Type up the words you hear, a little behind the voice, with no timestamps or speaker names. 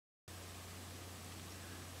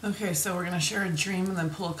Okay, so we're gonna share a dream and then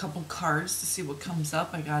pull a couple cards to see what comes up.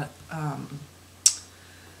 I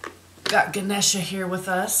got Ganesha here with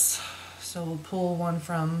us, so we'll pull one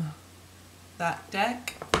from that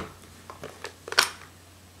deck. And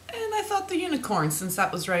I thought the unicorn, since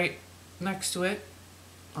that was right next to it,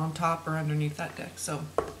 on top or underneath that deck, so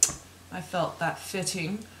I felt that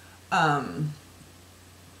fitting.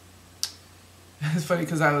 It's funny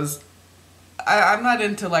because I'm not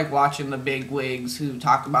into like watching the big wigs who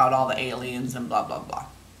talk about all the aliens and blah blah blah.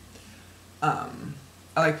 I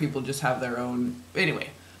like people just have their own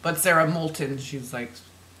anyway. But Sarah Moulton, she's like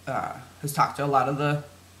has talked to a lot of the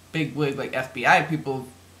big wig like FBI people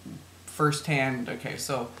firsthand. Okay,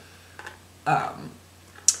 so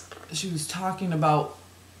she was talking about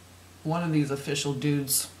one of these official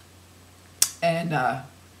dudes, and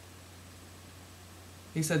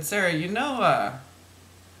he said, "Sarah, you know,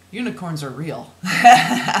 unicorns are real."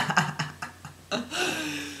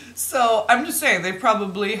 So I'm just saying they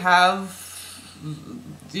probably have,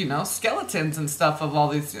 you know, skeletons and stuff of all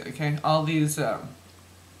these, okay, all these,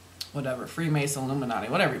 whatever, Freemason, Illuminati,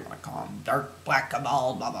 whatever you want to call them, dark, black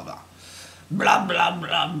cabal, blah, blah, blah, blah, blah,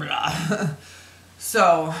 blah, blah.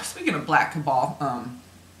 So, speaking of black cabal,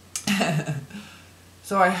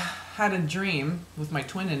 so I had a dream with my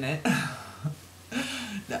twin in it.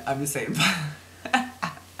 No, I'm just saying.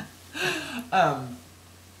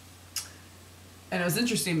 And it was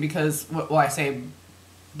interesting because, well, I say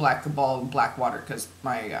black cabal and black water because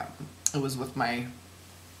my, it was with my,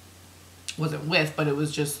 wasn't with, but it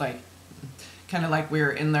was just like, kind of like we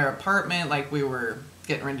were in their apartment, like we were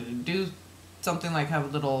getting ready to do something, like have a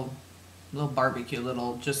little barbecue,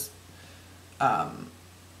 just,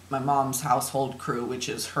 my mom's household crew, which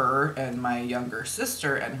is her and my younger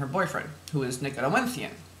sister and her boyfriend, who is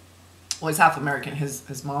Nicaraguan. Well, he's half American.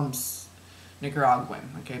 His mom's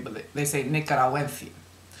Nicaraguan, okay, but they say Nicaraguan.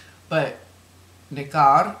 But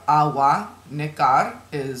Nicar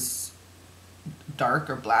is dark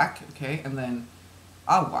or black, okay, and then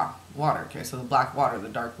agua, water, okay, so the black water, the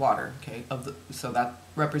dark water, okay, so that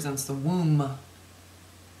represents the womb.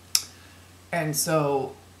 And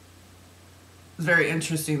so it's very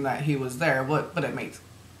interesting that he was there, but it makes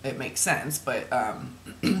sense, but and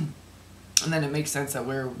then it makes sense that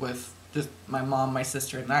we're with just my mom, my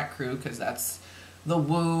sister, and that crew, because that's the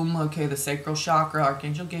womb, okay, the sacral chakra,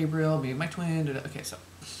 Archangel Gabriel, me and my twin, okay, so,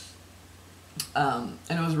 and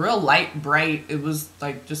it was real light, bright, it was,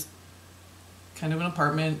 like, just kind of an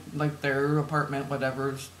apartment, like their apartment,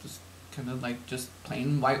 whatever, just kind of, like, just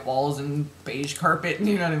plain white walls and beige carpet,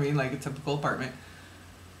 you know what I mean, like a typical apartment,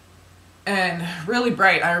 and really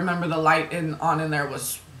bright. I remember the light on in there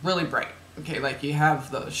was really bright. Okay, like you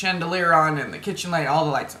have the chandelier on and the kitchen light, all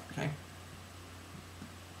the lights on, okay?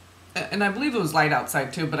 And I believe it was light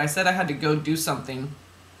outside too, but I said I had to go do something.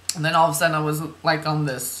 And then all of a sudden I was like on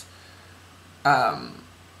this, like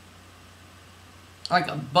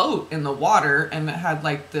a boat in the water, and it had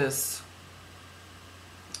like this,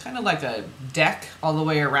 kind of like a deck all the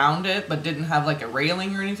way around it, but didn't have like a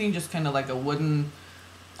railing or anything, just kind of like a wooden,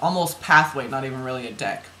 almost pathway, not even really a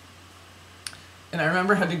deck. And I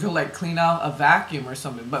remember I had to go like clean out a vacuum or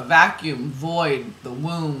something, but vacuum, void, the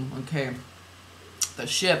womb, okay, the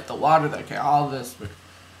ship, the water, okay, all this.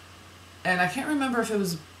 And I can't remember if it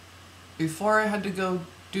was before I had to go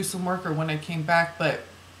do some work or when I came back, but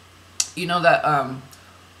you know that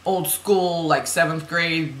old school, like 7th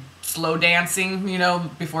grade slow dancing, you know,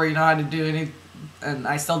 before you know how to do any, and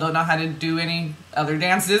I still don't know how to do any other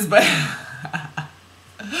dances, but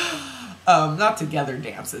not together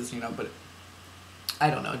dances, you know, but I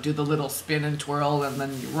don't know, do the little spin and twirl and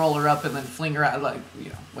then you roll her up and then fling her out, like, you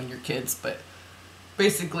know, when you're kids. But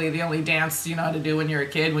basically the only dance you know how to do when you're a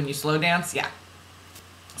kid, when you slow dance, yeah.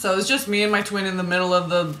 So it was just me and my twin in the middle of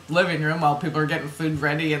the living room while people are getting food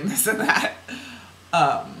ready and this and that.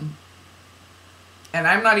 And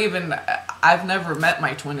I'm not even, I've never met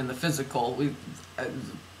my twin in the physical. We,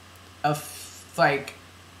 like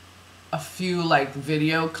a few like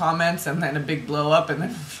video comments and then a big blow up, and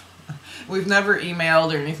then we've never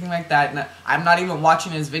emailed or anything like that. And I'm not even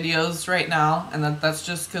watching his videos right now, and that's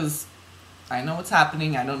just because I know what's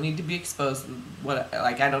happening. I don't need to be exposed.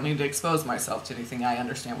 I don't need to expose myself to anything. I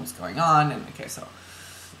understand what's going on, and okay, so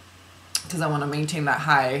because I want to maintain that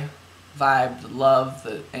high vibe, the love,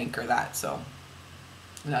 the anchor, that. So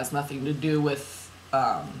it has nothing to do with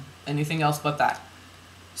anything else but that.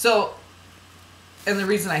 So, and the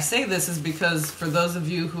reason I say this is because for those of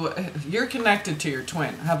you who, you're connected to your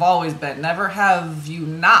twin, have always been, never have you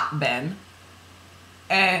not been.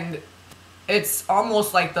 And it's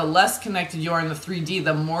almost like the less connected you are in the 3D,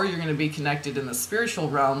 the more you're going to be connected in the spiritual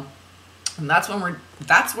realm. And that's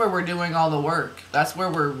where we're doing all the work. That's where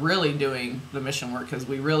we're really doing the mission work, because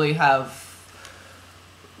we really have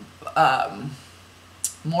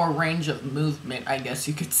more range of movement, I guess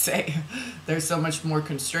you could say. There's so much more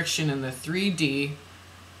constriction in the 3D.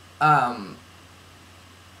 Well,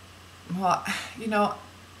 you know,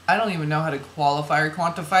 I don't even know how to qualify or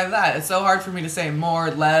quantify that. It's so hard for me to say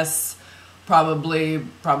more, less, probably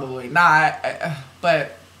not.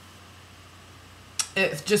 But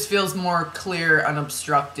it just feels more clear,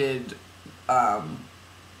 unobstructed.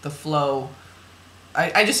 The flow.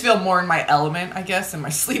 I just feel more in my element, I guess, in my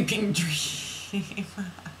sleeping dream.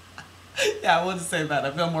 Yeah, I would say that.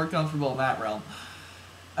 I feel more comfortable in that realm.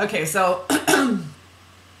 Okay, so,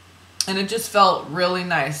 and it just felt really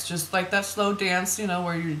nice. Just like that slow dance, you know,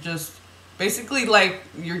 where you're just, basically like,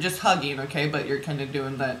 you're just hugging, okay? But you're kind of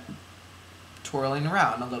doing that twirling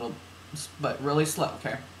around a little, but really slow,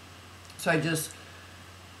 okay? So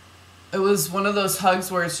it was one of those hugs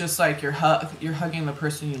where it's just like you're hugging the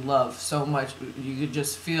person you love so much. You could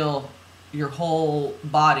just feel your whole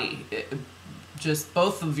body, just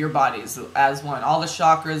both of your bodies as one. All the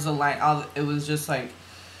chakras aligned. It was just like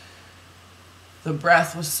the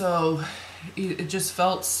breath was so. It just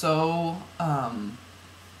felt so.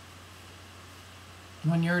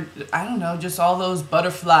 When you're, I don't know, just all those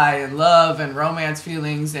butterfly and love and romance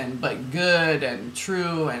feelings, and but good and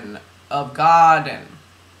true and of God, and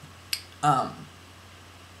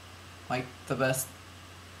like the best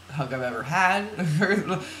hug I've ever had.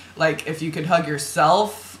 Like if you could hug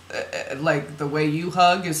yourself, like the way you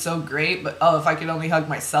hug is so great, but oh, if I could only hug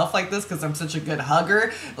myself like this because I'm such a good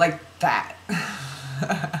hugger, like that.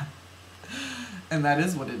 And that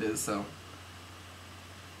is what it is. So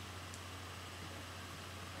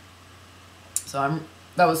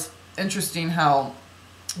that was interesting how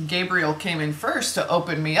Gabriel came in first to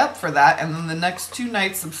open me up for that, and then the next 2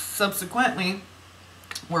 nights subsequently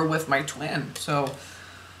were with my twin. So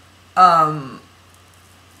yeah,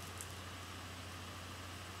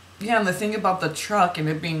 and the thing about the truck and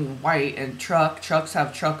it being white, and trucks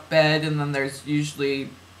have truck bed, and then there's usually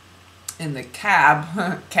in the gab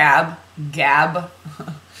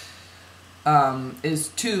is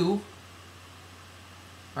 2,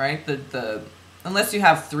 right? The unless you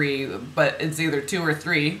have 3, but it's either 2 or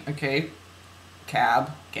 3, okay?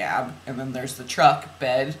 Gab, and then there's the truck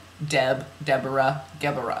bed, Deborah.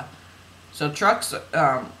 So trucks,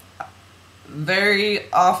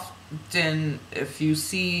 very often, if you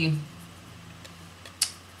see,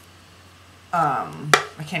 I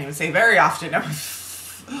can't even say very often.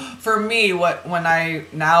 For me, because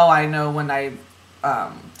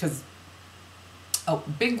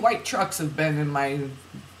big white trucks have been in my,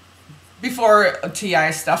 before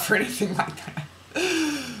TI stuff or anything like that.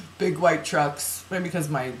 Big white trucks, maybe because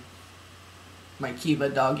my Kiva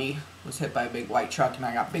doggy was hit by a big white truck, and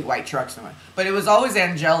I got big white trucks in my, but it was always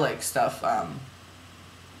angelic stuff.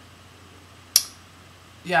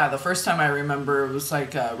 Yeah, the first time I remember, it was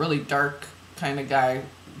like a really dark kind of guy,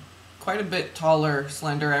 quite a bit taller,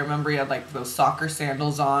 slender. I remember he had like those soccer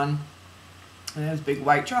sandals on, and he had his big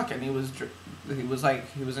white truck, and he was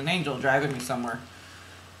an angel driving me somewhere.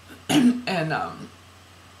 And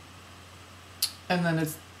then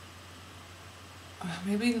it's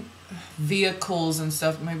maybe vehicles and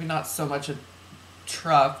stuff, maybe not so much a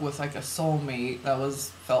truck with like a soulmate. That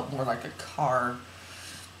felt more like a car.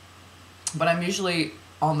 But I'm usually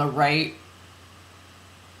on the right,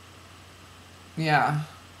 yeah,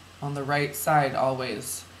 on the right side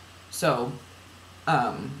always. So,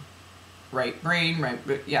 right brain, right,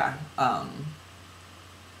 yeah.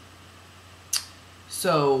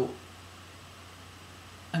 So,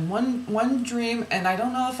 and one dream, and I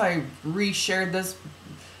don't know if I reshared this,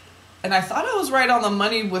 and I thought I was right on the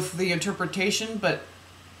money with the interpretation, but,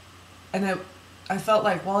 I felt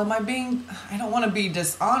like, well, I don't want to be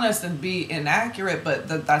dishonest and be inaccurate, but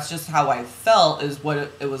that's just how I felt, is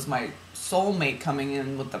what it was my soulmate coming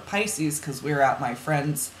in with the Pisces, because we were at my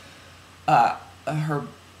friend's, her,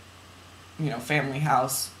 family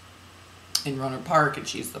house in Roner Park, and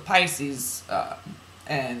she's the Pisces,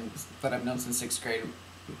 and that I've known since 6th grade,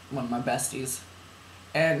 one of my besties,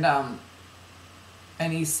 and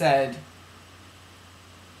he said,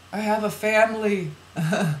 I have a family,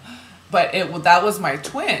 but that was my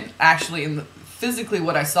twin, actually, and physically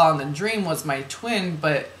what I saw in the dream was my twin,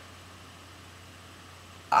 but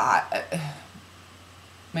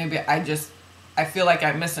maybe I feel like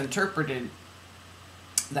I misinterpreted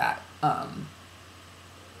that,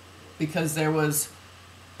 because there was,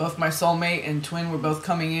 both my soulmate and twin were both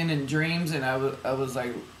coming in dreams, and I was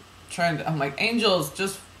like I'm like, angels,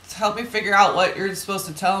 just help me figure out what you're supposed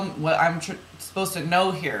to tell me, what I'm supposed to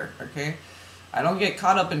know here, okay? I don't get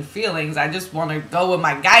caught up in feelings. I just want to go with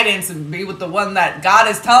my guidance and be with the one that God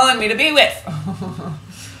is telling me to be with.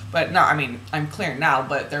 But no, I mean, I'm clear now,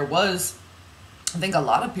 but there was, I think a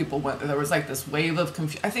lot of people went, there was like this wave of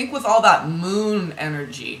confusion. I think with all that moon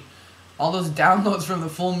energy, all those downloads from the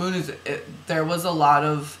full moon, there was a lot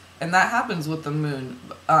of, and that happens with the moon.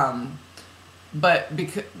 But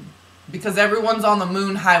because everyone's on the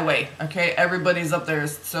moon highway, okay? Everybody's up there,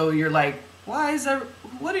 so you're like,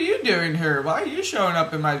 what are you doing here? Why are you showing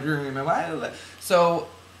up in my dream? And why? So,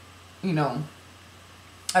 you know,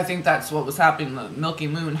 I think that's what was happening. The Milky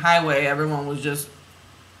Moon highway, everyone was just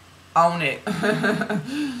on it,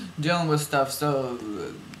 dealing with stuff. So,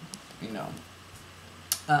 you know,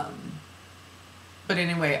 but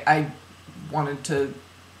anyway, I wanted to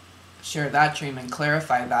share that dream and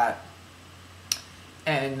clarify that.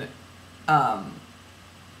 And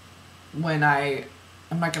when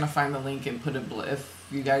I'm not going to find the link and put it, if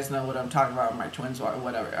you guys know what I'm talking about, my twins or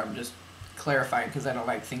whatever, I'm just clarifying because I don't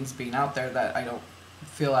like things being out there that I don't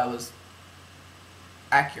feel I was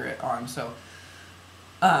accurate on. So,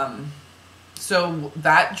 so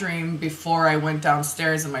that dream, before I went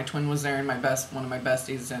downstairs and my twin was there and one of my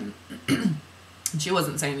besties, and she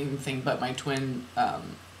wasn't saying anything, but my twin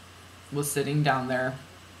was sitting down there.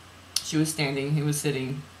 She was standing, he was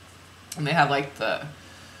sitting, and they have like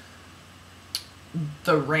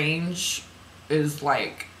the range is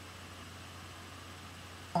like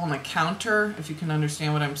on a counter, if you can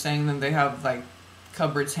understand what I'm saying. Then they have like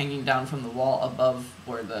cupboards hanging down from the wall above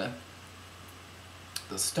where the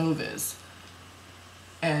stove is.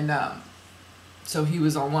 And so he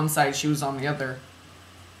was on one side, she was on the other.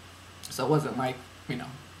 So it wasn't like, you know,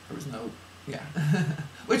 there was no, yeah.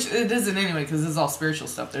 Which it isn't anyway, because this is all spiritual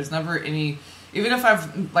stuff. There's never any, even if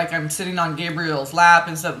I'm sitting on Gabriel's lap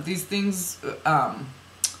and stuff, these things,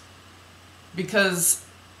 because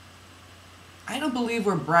I don't believe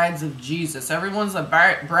we're brides of Jesus. Everyone's a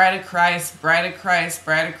bride of Christ, bride of Christ,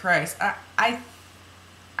 bride of Christ. I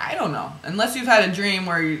don't know. Unless you've had a dream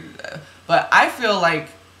where you, but I feel like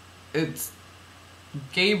it's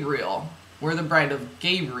Gabriel. We're the bride of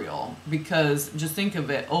Gabriel, because just think of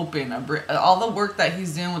it, open, all the work that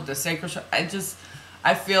he's doing with the sacred,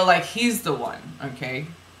 I feel like he's the one, okay?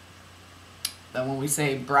 That when we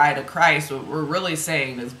say bride of Christ, what we're really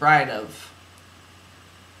saying is bride of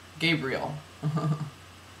Gabriel.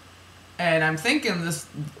 And I'm thinking this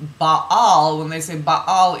Baal, when they say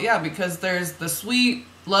Baal, yeah, because there's the sweet,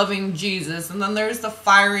 loving Jesus, and then there's the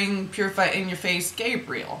firing, purified, in-your-face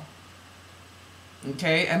Gabriel.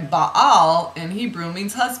 Okay, and Baal in Hebrew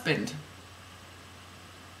means husband.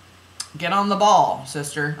 Get on the ball,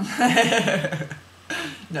 sister.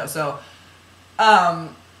 No, so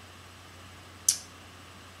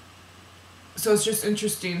it's just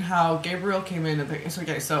interesting how Gabriel came in and it's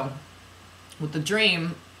okay. So with the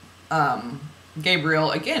dream,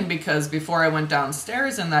 Gabriel, again, because before I went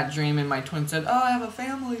downstairs in that dream and my twin said, "Oh, I have a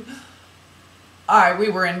family,"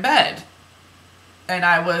 we were in bed, and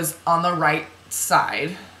I was on the right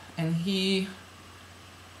side, and so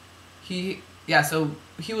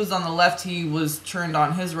he was on the left. He was turned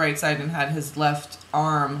on his right side and had his left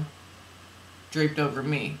arm draped over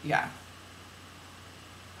me. Yeah.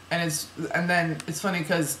 And then it's funny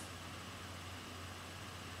because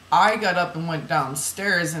I got up and went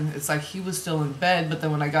downstairs, and it's like he was still in bed, but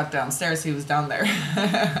then when I got downstairs, he was down there.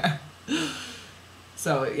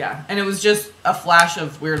 So yeah, and it was just a flash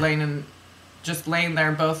of we were laying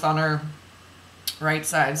there both on our right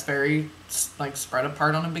sides, very like spread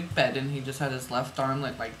apart on a big bed, and he just had his left arm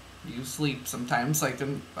like you sleep sometimes, like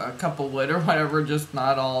a couple would or whatever, just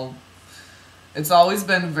not all. It's always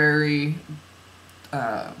been very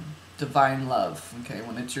divine love, okay?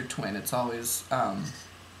 When it's your twin, it's always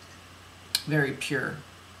very pure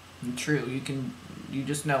and true. You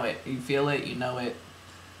just know it, you feel it, you know it.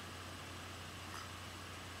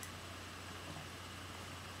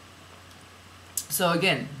 So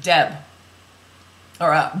again, Deb,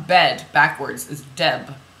 or bed backwards is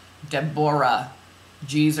Deb, Deborah.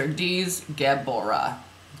 G's are D's, Geborah.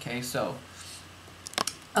 Okay, so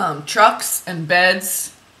trucks and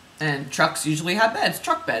beds, and trucks usually have beds,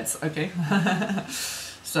 truck beds, okay?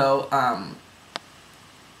 So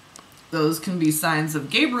those can be signs of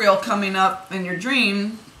Gabriel coming up in your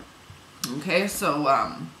dream. Okay, so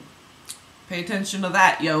pay attention to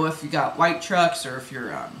that, yo, if you got white trucks, or if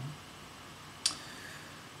you're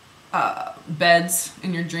beds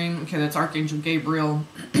in your dream. Okay, that's Archangel Gabriel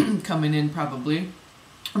coming in probably.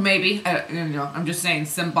 Or maybe, I'm just saying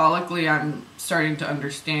symbolically I'm starting to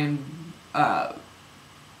understand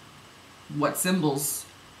what symbols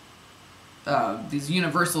these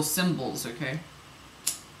universal symbols, okay?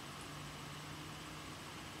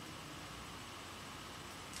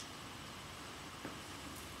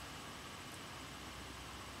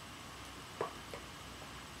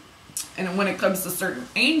 And when it comes to certain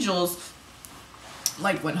angels,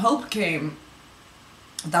 like when Hope came,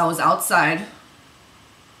 that was outside,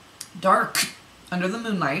 dark, under the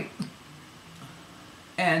moonlight,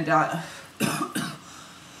 and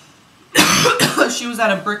she was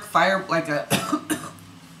at a brick fire, like a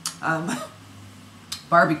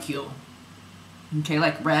barbecue. Okay,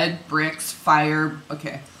 like red bricks, fire.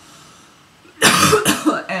 Okay,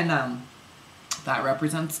 and that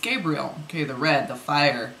represents Gabriel. Okay, the red, the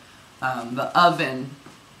fire, the oven.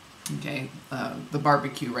 Okay, the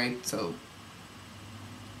barbecue, right? So,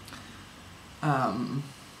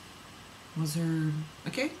 was there?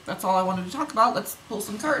 Okay, that's all I wanted to talk about. Let's pull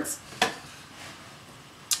some cards.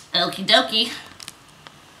 Okie dokie.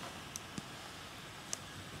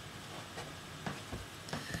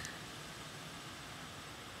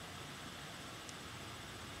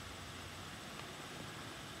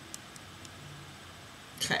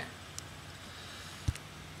 Okay.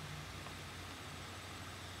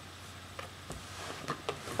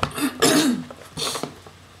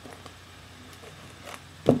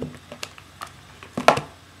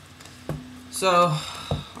 So,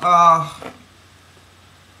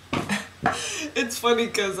 it's funny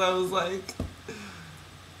because I was like,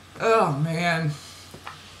 oh man.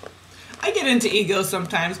 I get into ego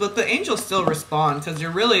sometimes, but the angels still respond because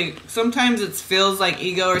you're really, sometimes it feels like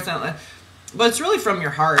ego or something, but it's really from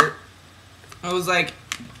your heart. I was like,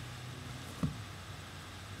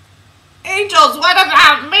 angels, what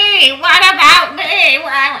about me? What about me?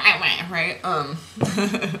 Right?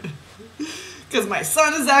 Because my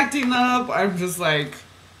son is acting up. I'm just like,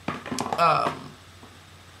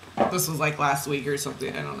 this was like last week or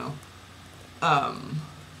something. I don't know.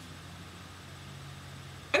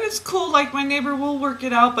 And it's cool, like my neighbor will work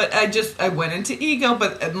it out, but I went into ego,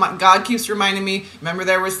 but God keeps reminding me, remember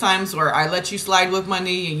there was times where I let you slide with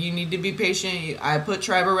money and you need to be patient. I put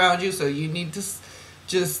tribe around you, so you need to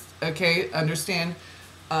just, okay, understand.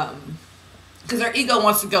 Because our ego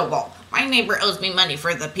wants to go, well, my neighbor owes me money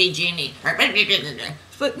for the PG&E.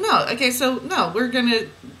 But no, okay, so no,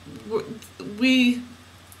 we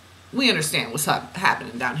understand what's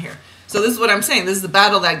happening down here. So this is what I'm saying. This is the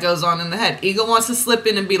battle that goes on in the head. Ego wants to slip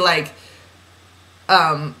in and be like,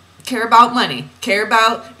 care about money. Care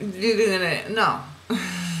about... No. No.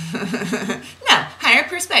 Higher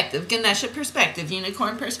perspective. Ganesha perspective.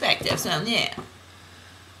 Unicorn perspective. So, yeah.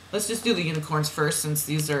 Let's just do the unicorns first since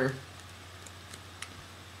these are...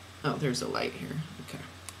 Oh, there's a light here. Okay.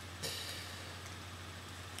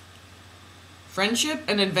 Friendship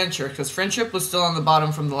and adventure. Because friendship was still on the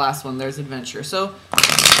bottom from the last one. There's adventure. So...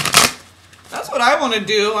 that's what I want to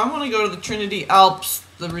do. I want to go to the Trinity Alps,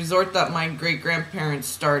 the resort that my great-grandparents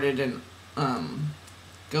started, and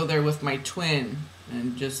go there with my twin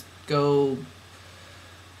and just go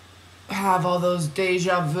have all those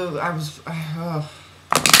deja vu.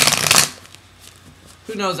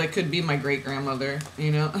 Who knows, I could be my great-grandmother,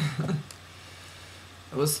 you know?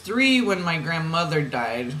 I was 3 when my grandmother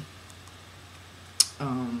died.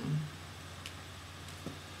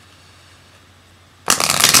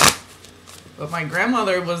 But my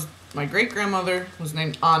great-grandmother was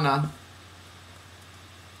named Anna.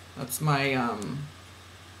 That's my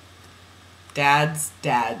dad's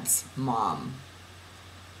mom.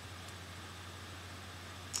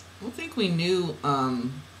 I don't think we knew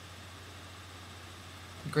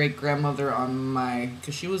great-grandmother on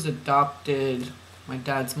because she was adopted, my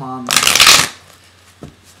dad's mom.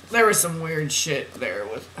 There was some weird shit there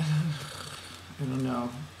with, I don't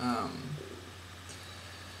know,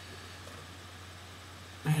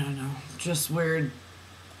 I don't know, just weird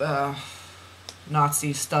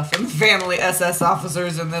Nazi stuff in the family, SS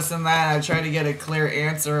officers and this and that. I tried to get a clear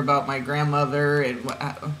answer about my grandmother and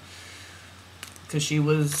what, because she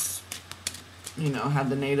was, you know, had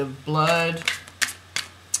the native blood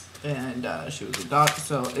and she was adopted,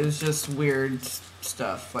 so it was just weird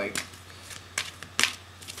stuff, like,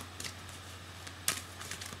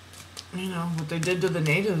 you know, what they did to the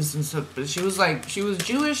natives and stuff. But she was like, she was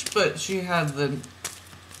Jewish, but she had the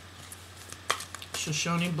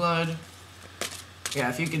Shoshone blood. Yeah,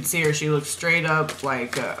 if you can see her, she looks straight up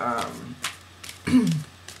like that's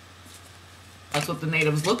what the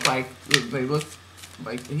natives look like. They look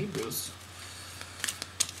like the Hebrews.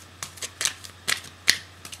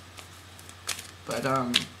 But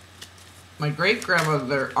my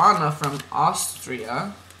great-grandmother Anna from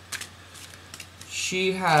Austria,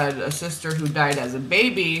 she had a sister who died as a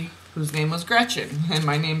baby whose name was Gretchen. And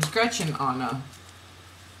my name's Gretchen Anna.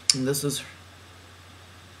 And this is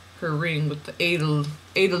her ring with the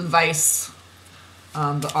Edelweiss,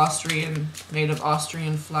 the Austrian, made of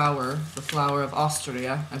Austrian flower, the flower of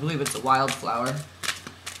Austria. I believe it's a wildflower.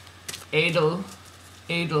 Edel,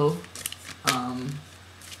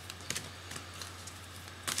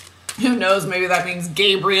 who knows, maybe that means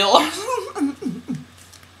Gabriel.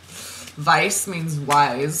 Weiss means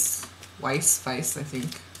wise. Weiss, I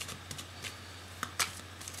think.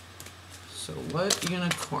 So what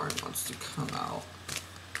unicorn wants to come out?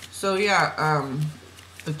 So yeah,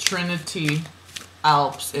 the Trinity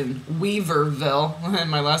Alps in Weaverville,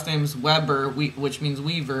 and my last name is Weber, which means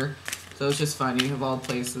weaver. So it's just funny, of all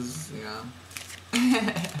places, yeah.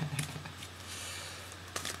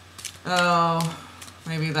 Oh,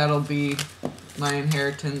 maybe that'll be my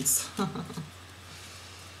inheritance.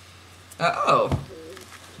 Oh.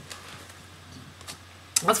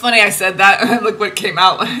 That's funny I said that. Look what came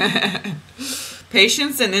out.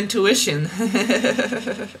 Patience and intuition.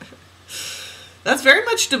 That's very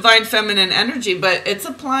much divine feminine energy, but it's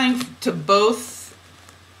applying to both.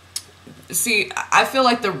 See, I feel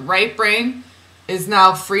like the right brain is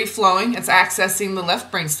now free flowing. It's accessing the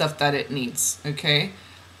left brain stuff that it needs, okay?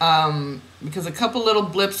 Because a couple little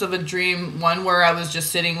blips of a dream, one where I was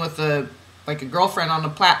just sitting with a girlfriend on a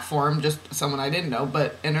platform, just someone I didn't know,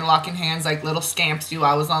 but interlocking hands like little scamps do.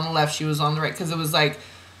 I was on the left, she was on the right, because it was like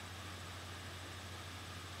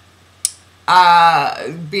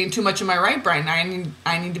being too much in my right brain.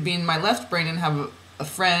 I need to be in my left brain and have a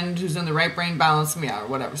friend who's in the right brain balance me out or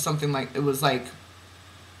whatever. Something like, it was like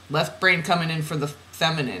left brain coming in for the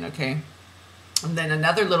feminine, okay? And then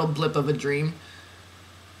another little blip of a dream.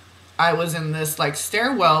 I was in this like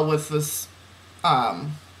stairwell with this,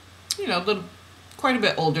 you know, little, quite a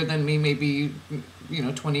bit older than me, maybe, you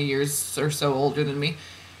know, 20 years or so older than me.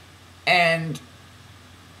 And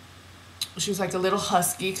she was like a little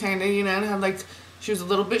husky kind of, you know, and had like, she was a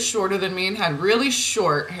little bit shorter than me and had really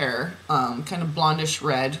short hair, kind of blondish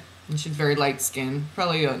red. And she's very light skinned,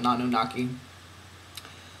 probably a Nanunaki.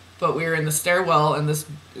 But we were in the stairwell and this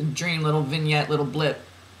dream, little vignette, little blip.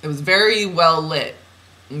 It was very well lit.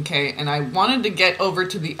 Okay, and I wanted to get over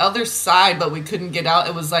to the other side, but we couldn't get out.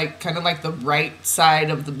 It was like kind of like the right side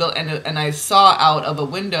of the building, and I saw out of a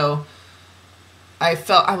window. I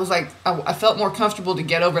felt more comfortable to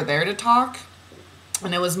get over there to talk,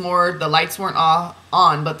 and it was more, the lights weren't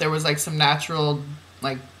on, but there was like some natural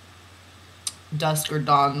like dusk or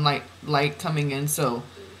dawn light coming in. So,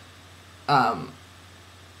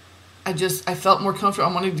 I felt more comfortable.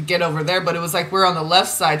 I wanted to get over there, but it was like we're on the left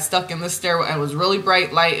side, stuck in this stairwell, and it was really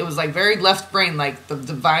bright light. It was like very left brain, like the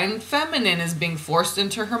divine feminine is being forced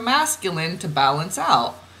into her masculine to balance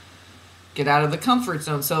out, get out of the comfort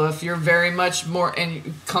zone. So if you're very much more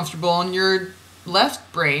comfortable in your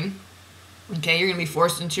left brain, okay, you're gonna be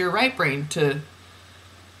forced into your right brain to,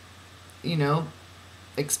 you know,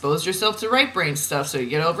 expose yourself to right brain stuff. So you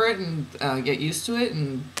get over it and get used to it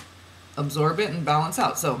and absorb it and balance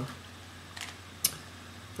out. So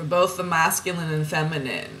for both the masculine and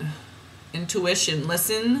feminine, intuition,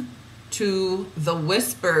 listen to the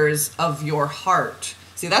whispers of your heart.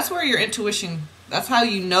 See, that's where your intuition, that's how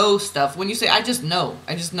you know stuff. When you say, I just know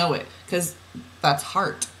it, because that's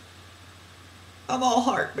heart. I'm all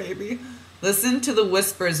heart, baby. Listen to the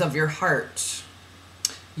whispers of your heart.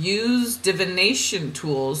 Use divination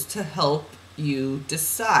tools to help you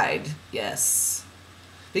decide. Yes.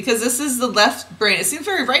 Because this is the left brain. It seems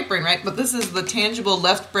very right brain, right? But this is the tangible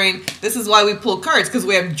left brain. This is why we pull cards, because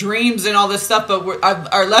we have dreams and all this stuff, but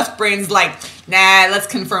our left brain's like, nah, let's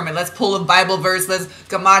confirm it. Let's pull a Bible verse. Let's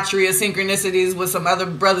gematria, synchronicities with some other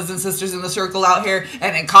brothers and sisters in the circle out here,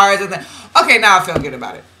 and then cards, and then, okay, now I feel good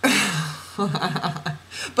about it.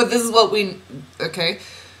 But this is what okay?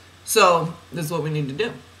 So this is what we need to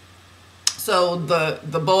do. So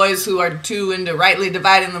the boys who are too into rightly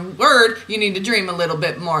dividing the word, you need to dream a little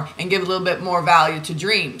bit more and give a little bit more value to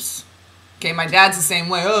dreams. Okay, my dad's the same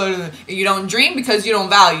way. Oh, you don't dream because you don't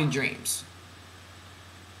value dreams.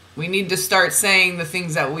 We need to start saying the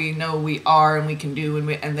things that we know we are and we can do,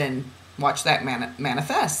 and then watch that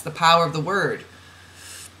manifest, the power of the word.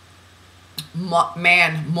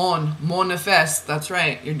 Manifest. That's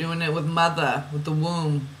right. You're doing it with mother, with the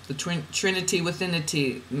womb, the trinity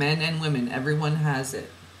withinity, men and women. Everyone has it.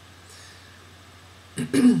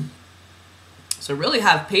 So really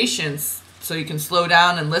have patience so you can slow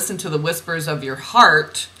down and listen to the whispers of your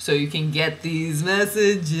heart so you can get these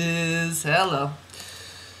messages. Hello.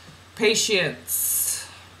 Patience.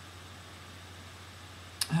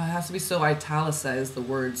 Oh, it has to be so italicized, the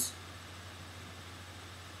words.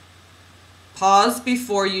 Pause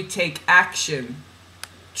before you take action.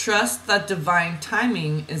 Trust that divine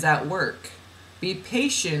timing is at work. Be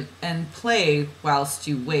patient and play whilst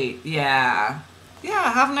you wait. Yeah.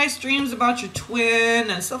 Yeah, have nice dreams about your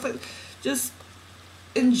twin and stuff like that. Just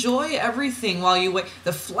enjoy everything while you wait.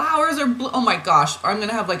 The flowers are oh my gosh. I'm going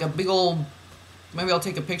to have like a big old, maybe I'll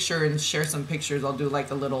take a picture and share some pictures. I'll do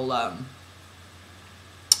like a little like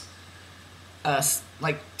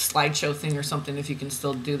slideshow thing or something if you can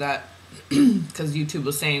still do that. Because YouTube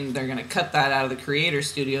was saying they're going to cut that out of the creator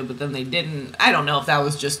studio, but then they didn't. I don't know if that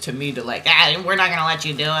was just to me to like, we're not going to let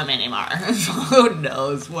you do them anymore. Who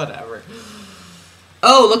knows? Whatever.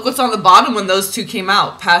 Oh, look what's on the bottom when those two came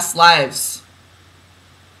out. Past lives.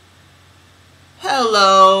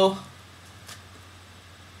 Hello.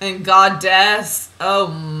 And goddess. Oh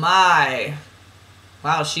my.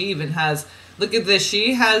 Wow, she even has, look at this.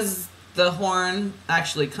 She has the horn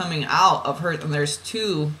actually coming out of her, and there's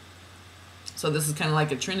two. So this is kind of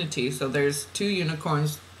like a trinity. So there's two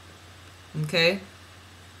unicorns, okay,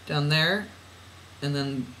 down there, and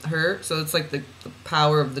then her. So it's like the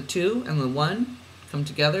power of the two and the one come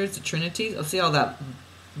together. It's a trinity. Let's see all that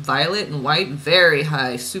violet and white, very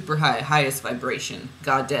high, super high, highest vibration,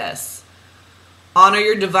 goddess. Honor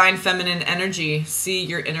your divine feminine energy. See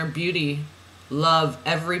your inner beauty. Love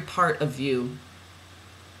every part of you.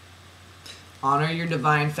 Honor your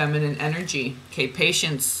divine feminine energy. Okay,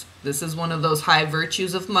 patience. This is one of those high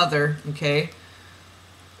virtues of mother, okay?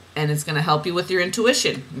 And it's going to help you with your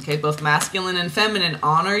intuition, okay? Both masculine and feminine.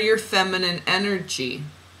 Honor your feminine energy.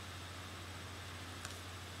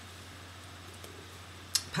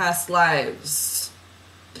 Past lives.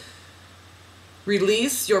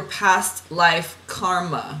 Release your past life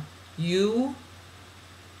karma. You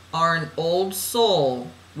are an old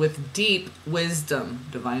soul with deep wisdom,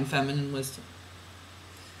 divine feminine wisdom.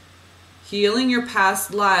 Healing your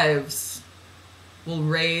past lives will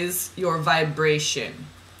raise your vibration.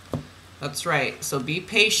 That's right. So be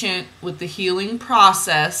patient with the healing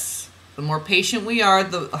process. The more patient we are,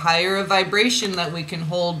 the higher a vibration that we can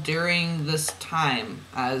hold during this time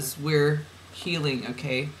as we're healing,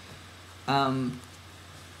 okay? You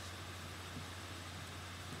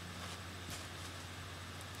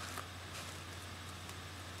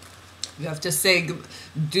have to say,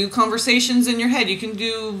 do conversations in your head. You can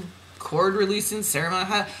do cord releasing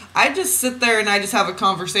ceremony. I just sit there and I just have a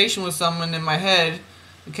conversation with someone in my head,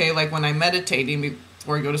 okay, like when I'm meditating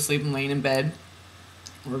before I go to sleep, I'm laying in bed,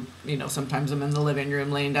 or, you know, sometimes I'm in the living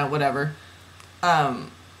room laying down, whatever, after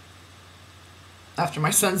my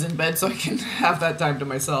son's in bed so I can have that time to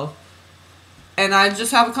myself, and I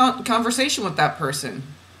just have a conversation with that person,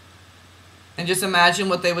 and just imagine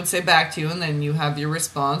what they would say back to you, and then you have your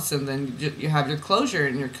response, and then you have your closure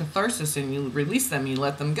and your catharsis, and you release them, you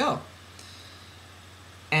let them go.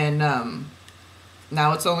 And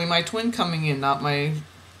now it's only my twin coming in, not my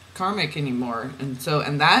karmic anymore. And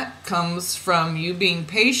that comes from you being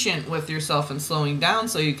patient with yourself and slowing down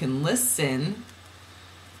so you can listen,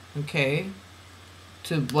 okay,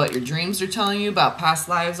 to what your dreams are telling you about past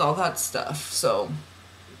lives, all that stuff. So,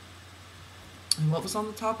 and what was on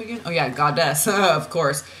the top again? Oh yeah, goddess, of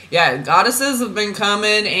course. Yeah, goddesses have been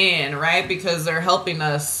coming in, right? Because they're helping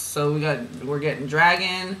us. So we're getting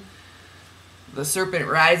dragon, the serpent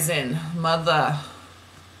rising, mother.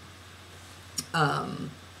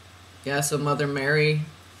 Yeah, so Mother Mary,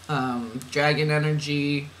 dragon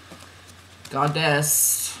energy,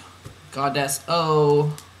 goddess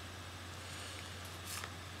O.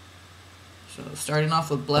 So starting off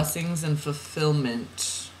with blessings and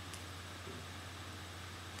fulfillment.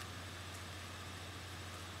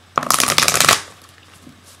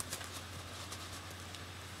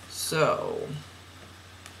 So,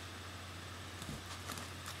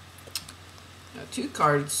 got two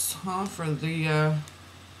cards, huh, for the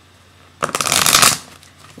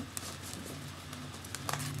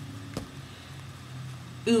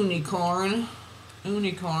unicorns.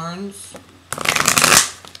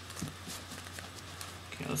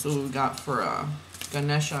 Okay, that's what we got for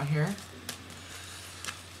Ganesha here.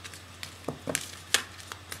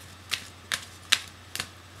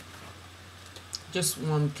 Just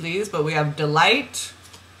one, please. But we have delight,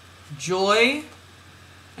 joy,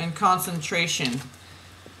 and concentration.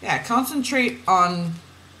 Yeah, concentrate on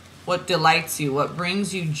what delights you, what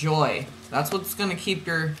brings you joy. That's what's going to keep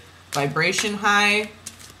your vibration high.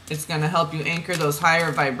 It's going to help you anchor those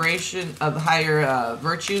higher vibration, the higher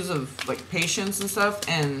virtues of like patience and stuff,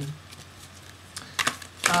 and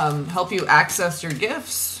help you access your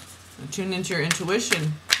gifts and tune into your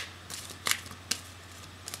intuition.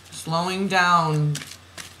 Slowing down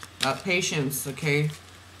that patience, okay?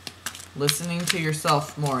 listening to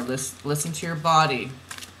yourself more. Listen to your body.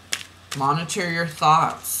 Monitor your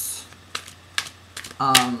thoughts.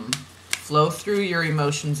 Flow through your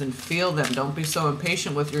emotions and feel them. Don't be so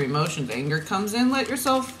impatient with your emotions. Anger comes in,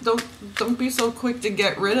 don't be so quick to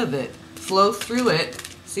get rid of it. Flow through it.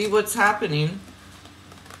 See what's happening.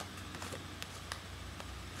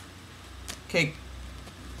 Okay.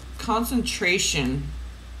 Concentration.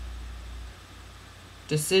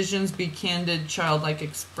 Decisions, be candid, childlike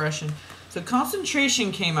expression. So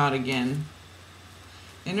concentration came out again.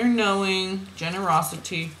 Inner knowing,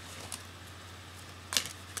 generosity.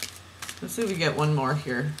 Let's see if we get one more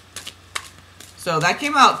here. So that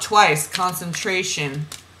came out twice, concentration.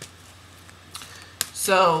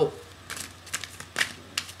 So,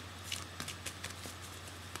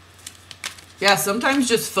 yeah, sometimes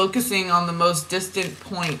just focusing on the most distant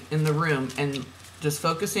point in the room and just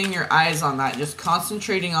focusing your eyes on that, just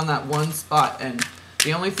concentrating on that one spot. And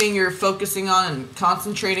the only thing you're focusing on and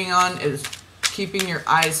concentrating on is keeping your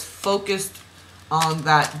eyes focused on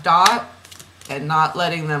that dot and not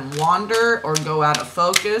letting them wander or go out of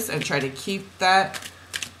focus, and try to keep that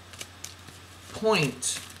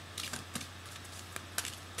point.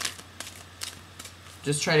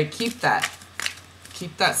 Just try to keep that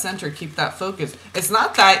center, keep that focus. It's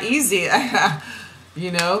not that easy.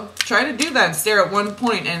 You know, try to do that and stare at one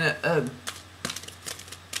point, and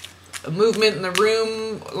a movement in the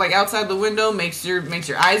room, like outside the window, makes your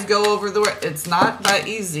eyes go over the. It's not that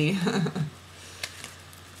easy.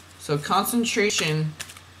 So concentration.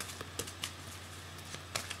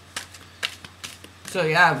 So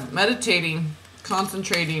yeah, meditating,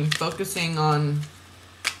 concentrating, focusing on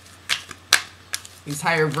these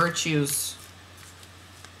higher virtues,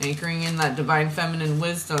 anchoring in that divine feminine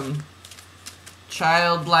wisdom,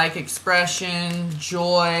 childlike expression,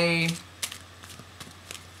 joy.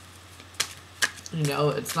 You know,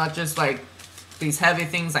 it's not just like these heavy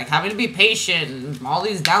things like having to be patient and all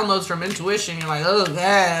these downloads from intuition. You're like, oh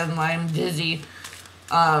God, I'm dizzy.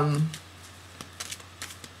 Other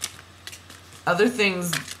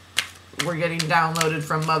things we're getting downloaded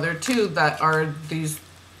from Mother too that are these,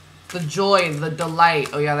 the joy, the delight.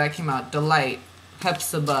 Oh yeah, that came out. Delight.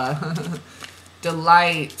 Hepzibah.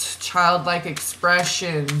 Delight. Childlike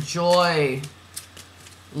expression. Joy.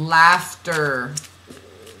 Laughter.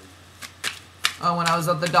 Oh, when I was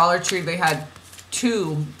at the Dollar Tree, they had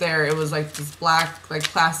two there. It was like this black, like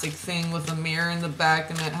plastic thing with a mirror in the back,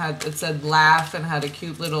 and it said laugh and had a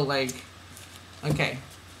cute little like, okay.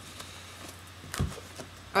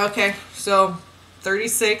 Okay, so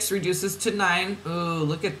 36 reduces to 9. Ooh,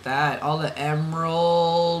 look at that. All the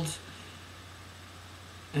emerald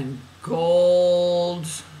and gold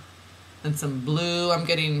and some blue. I'm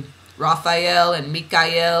getting Raphael and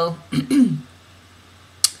Michael.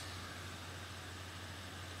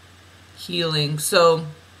 Healing. So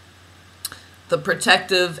the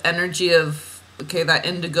protective energy of, okay, that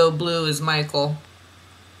indigo blue is Michael.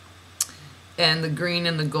 And the green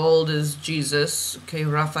and the gold is Jesus. Okay,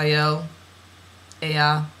 Raphael,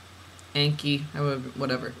 Ea, Enki,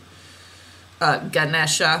 whatever.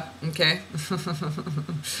 Ganesha, okay.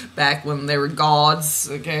 Back when they were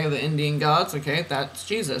gods, okay, the Indian gods, okay, that's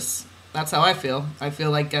Jesus. That's how I feel. I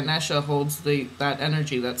feel like Ganesha holds that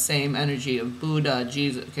energy, that same energy of Buddha,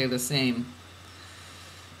 Jesus, okay, the same.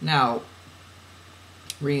 Now,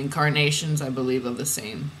 reincarnations, I believe, are the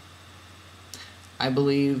same. I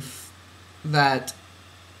believe that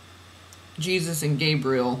Jesus and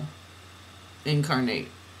Gabriel incarnate.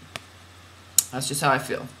 That's just how I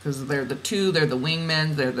feel. Because they're the two, they're the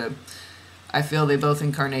wingmen, I feel they both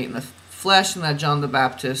incarnate in the flesh, and that John the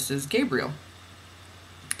Baptist is Gabriel.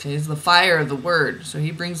 Okay, he's the fire of the word. So he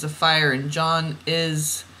brings the fire, and John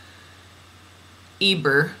is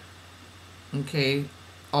Eber. Okay,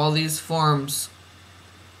 all these forms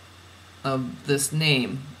of this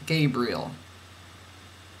name, Gabriel.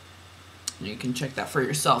 You can check that for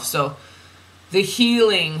yourself. So the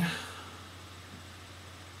healing.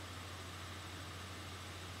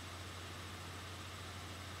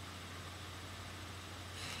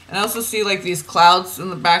 And I also see like these clouds in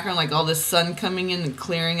the background, like all this sun coming in and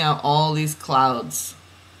clearing out all these clouds.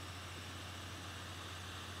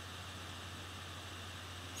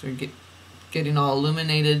 So you're getting all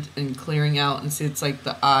illuminated and clearing out, and see it's like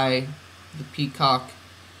the eye, the peacock.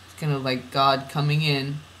 It's kind of like God coming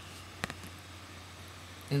in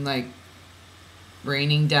and like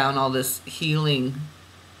raining down all this healing,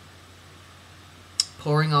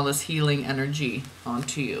 pouring all this healing energy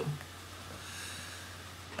onto you.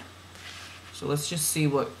 So let's just see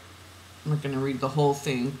what, we're going to read the whole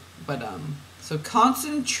thing, but so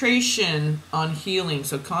concentration on healing.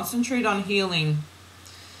 So concentrate on healing.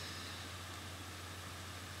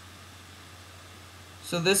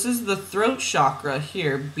 So this is the throat chakra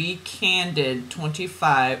here. Be candid,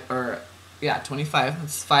 25, or yeah, 25.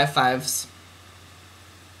 It's 5 fives.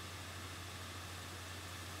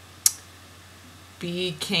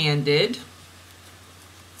 Be candid.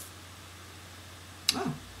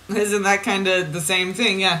 Oh, isn't that kind of the same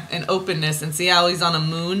thing? Yeah, and openness. And see how he's on a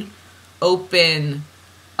moon? Open,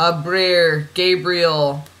 abrir,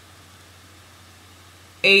 Gabriel.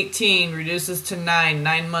 18 reduces to 9.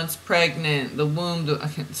 9 months pregnant. The womb.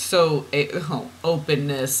 So,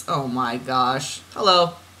 openness. Oh my gosh.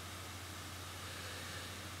 Hello.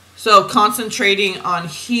 So, concentrating on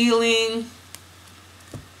healing.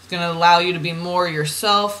 Going to allow you to be more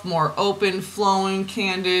yourself, more open, flowing,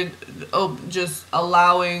 candid, just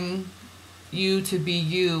allowing you to be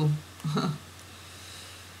you.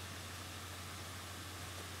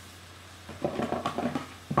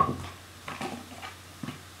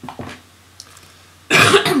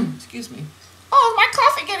 Excuse me. Oh, is my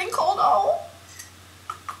coffee getting cold? Oh.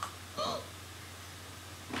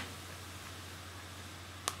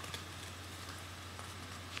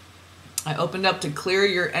 I opened up to clear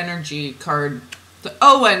your energy card.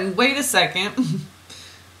 Oh, and wait a second.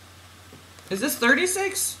 Is this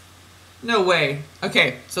 36? No way.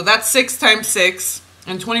 Okay, so that's 6 times 6.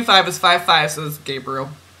 And 25 is 5 5, so it's Gabriel.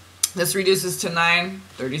 This reduces to 9.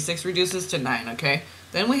 36 reduces to 9, okay?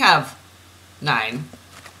 Then we have 9.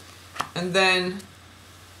 And then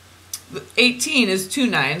 18 is 2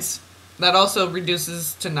 9s. That also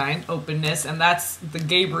reduces to 9, openness, and that's the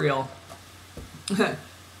Gabriel.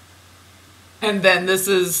 And then this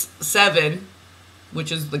is 7,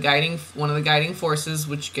 which is the one of the guiding forces,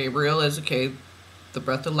 which Gabriel is, okay, the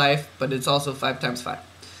breath of life, but it's also 5 times 5.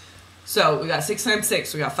 So we got 6 times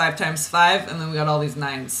 6, we got 5 times 5, and then we got all these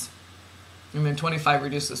 9s. And then 25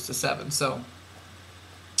 reduces to 7. So,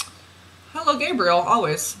 hello Gabriel,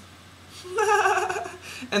 always.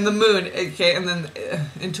 And the moon, okay, and then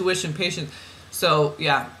intuition, patience. So,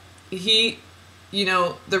 yeah, the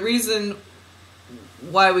reason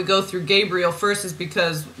why we go through Gabriel first is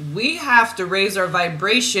because we have to raise our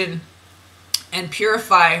vibration and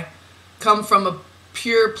purify, come from a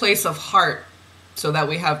pure place of heart so that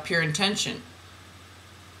we have pure intention.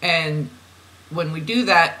 And when we do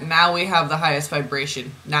that, now we have the highest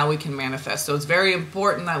vibration. Now we can manifest. So it's very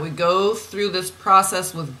important that we go through this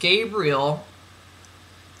process with Gabriel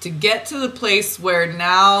to get to the place where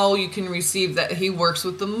now you can receive that he works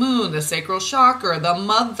with the moon, the sacral chakra, the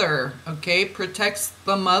mother, okay? Protects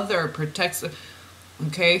the mother, protects,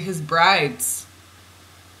 okay, his brides.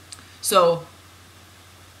 So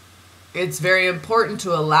it's very important to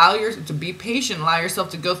to be patient, allow yourself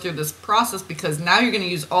to go through this process, because now you're going to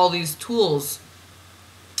use all these tools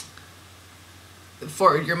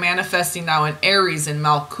you're manifesting now in Aries and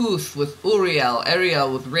Malkuth with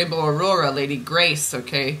Ariel with Rainbow Aurora, Lady Grace,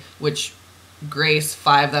 okay, which Grace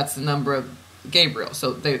 5, that's the number of Gabriel.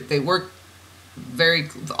 So they work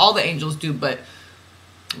all the angels do, but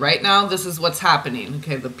right now this is what's happening,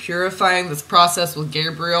 okay, the purifying, this process with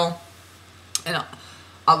Gabriel, and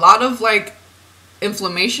a lot of like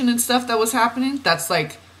inflammation and stuff that was happening, that's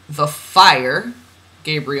like the fire,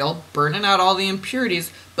 Gabriel, burning out all the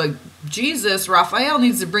impurities. But Jesus, Raphael,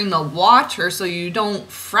 needs to bring the water so you don't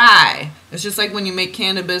fry. It's just like when you make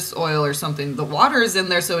cannabis oil or something. The water is in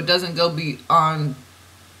there so it doesn't go beyond,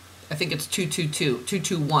 I think it's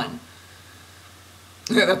 221.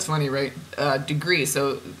 That's funny, right? Degrees.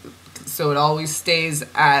 So it always stays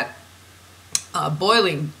at the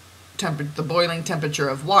boiling temperature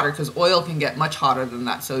of water, because oil can get much hotter than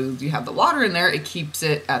that. So you have the water in there, it keeps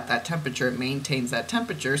it at that temperature, it maintains that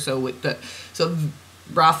temperature. So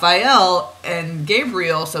Raphael and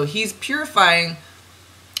Gabriel, so he's purifying,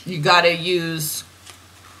 you got to use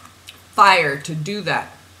fire to do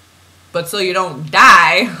that. But so you don't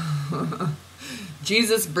die,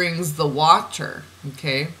 Jesus brings the water,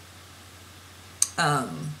 okay?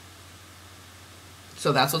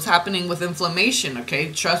 So that's what's happening with inflammation,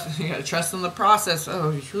 okay? Trust, you gotta trust in the process.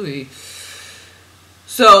 Oh, hooey.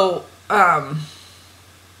 So,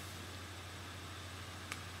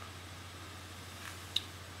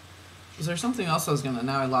 is there something else I was gonna,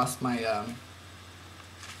 now I lost my,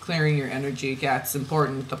 clearing your energy. Yeah, it's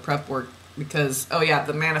important, the prep work, because, oh yeah,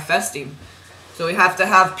 the manifesting. So we have to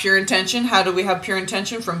have pure intention. How do we have pure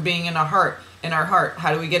intention? From being in our heart.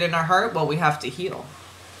 How do we get in our heart? Well, we have to heal.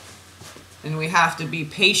 And we have to be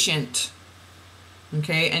patient,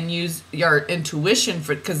 okay, and use your intuition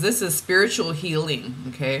because this is spiritual healing,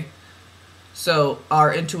 okay? So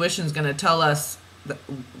our intuition is going to tell us,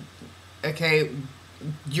 okay,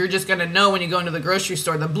 you're just going to know when you go into the grocery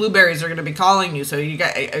store, the blueberries are going to be calling you, so you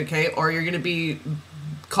got, okay, or you're going to be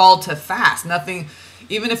called to fast. Nothing,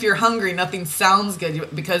 Even if you're hungry, nothing sounds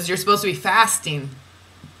good because you're supposed to be fasting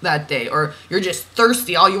that day, or you're just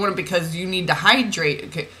thirsty. All you want because you need to hydrate.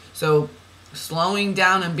 Okay, so slowing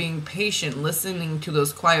down and being patient, listening to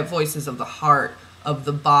those quiet voices of the heart, of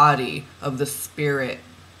the body, of the spirit,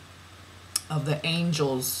 of the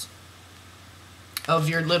angels, of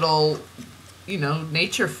your little, you know,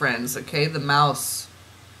 nature friends. Okay, the mouse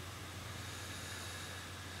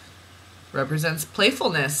represents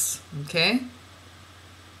playfulness. Okay,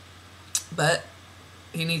 but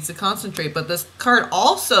he needs to concentrate. But this card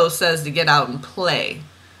also says to get out and play.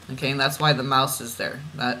 Okay, and that's why the mouse is there.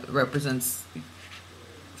 That represents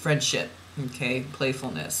friendship. Okay,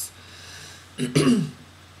 playfulness.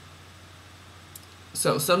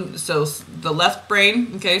 So the left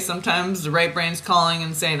brain, okay, sometimes the right brain's calling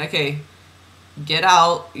and saying, okay, get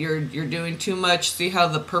out, you're doing too much. See how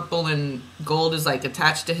the purple and gold is like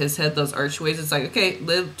attached to his head, those archways? It's like, okay,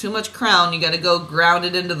 live too much crown, you got to go ground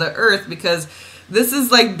it into the earth, because this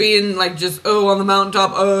is like being like just, oh, on the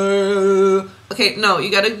mountaintop, okay, no, you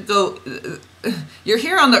got to go, you're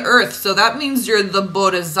here on the earth, so that means you're the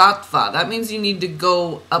bodhisattva. That means you need to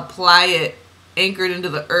go apply it, anchor it into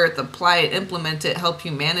the earth, apply it, implement it, help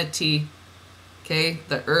humanity, okay,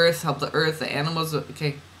 the earth, help the earth, the animals,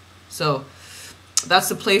 okay, so that's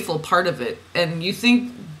the playful part of it. And you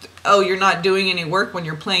think, oh, you're not doing any work when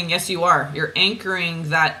you're playing. Yes, you are. You're anchoring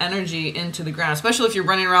that energy into the ground, especially if you're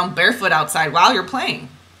running around barefoot outside while you're playing.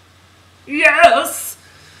 Yes!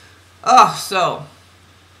 Oh, so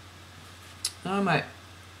now my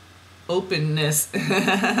openness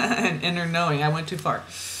and inner knowing. I went too far.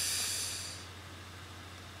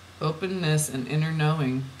 Openness and inner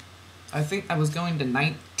knowing. I think I was going to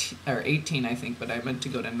 19 or 18, I think, but I meant to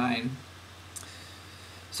go to 9.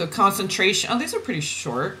 So concentration. Oh, these are pretty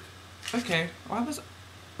short. Okay. Well, I was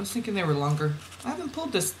thinking they were longer. I haven't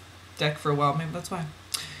pulled this deck for a while. Maybe that's why.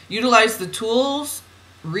 Utilize the tools,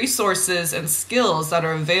 resources, and skills that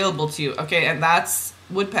are available to you. Okay, and that's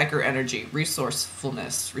woodpecker energy.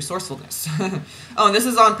 Resourcefulness. Oh, and this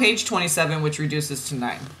is on page 27, which reduces to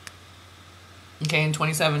 9. Okay, and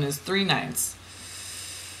 27 is 3 9s.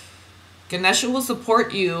 Ganesha will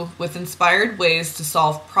support you with inspired ways to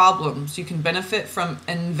solve problems. You can benefit from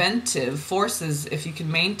inventive forces if you can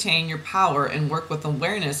maintain your power and work with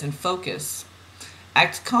awareness and focus.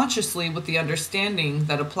 Act consciously with the understanding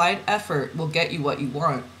that applied effort will get you what you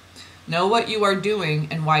want. Know what you are doing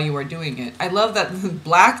and why you are doing it. I love that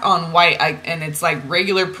black on white, and it's like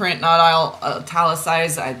regular print, not all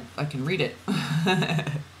italicized. I can read it.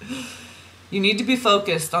 You need to be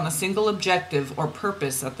focused on a single objective or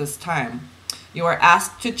purpose at this time. You are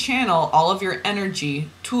asked to channel all of your energy,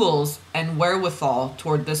 tools, and wherewithal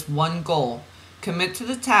toward this one goal. Commit to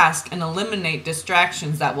the task and eliminate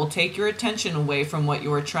distractions that will take your attention away from what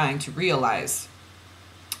you are trying to realize.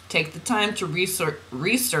 Take the time to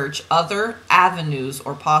research other avenues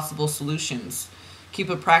or possible solutions. Keep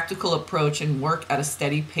a practical approach and work at a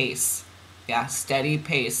steady pace. Yeah, steady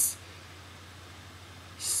pace.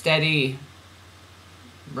 Steady,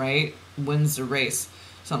 right? Wins the race.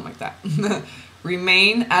 Something like that.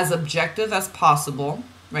 Remain as objective as possible,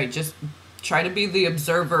 right? Just try to be the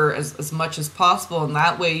observer as much as possible, and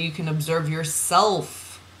that way you can observe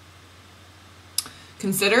yourself.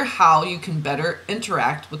 Consider how you can better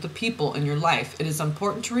interact with the people in your life. It is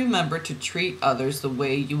important to remember to treat others the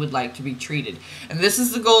way you would like to be treated. And this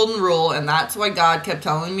is the golden rule, and that's why God kept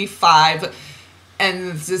telling me 5. And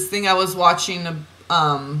it's this thing I was watching,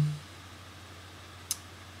 I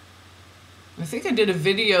think I did a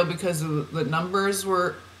video because the numbers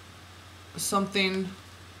were something,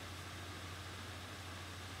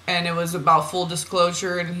 and it was about full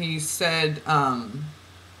disclosure, and he said,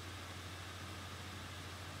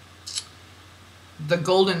 the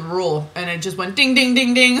golden rule, and it just went ding, ding,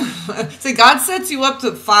 ding, ding. See, God sets you up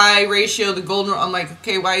to phi ratio, the golden rule. I'm like,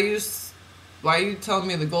 okay, why are you telling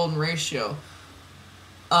me the golden ratio?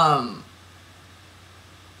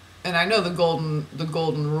 And I know the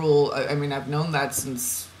golden rule. I mean, I've known that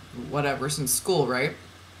since school, right?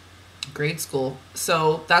 Grade school.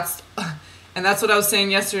 So that's what I was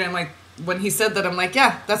saying yesterday. I'm like, when he said that, I'm like,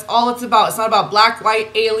 yeah, that's all it's about. It's not about black,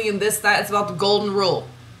 white, alien, this, that. It's about the golden rule.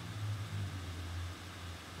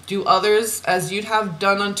 Do others as you'd have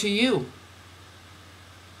done unto you.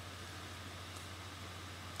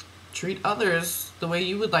 Treat others the way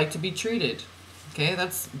you would like to be treated. Okay,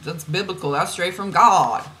 that's biblical. That's straight from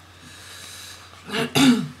God.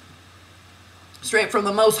 Straight from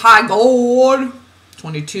the Most High God.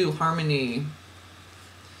 22, harmony.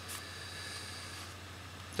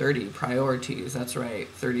 30, priorities. That's right.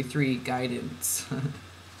 33, guidance.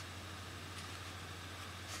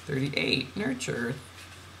 38, nurture.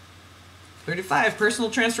 35, personal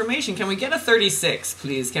transformation. Can we get a 36,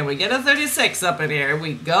 please? Can we get a 36 up in here? Here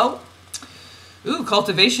we go. Ooh,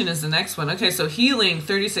 cultivation is the next one. Okay, so healing,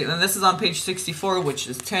 36. And this is on page 64, which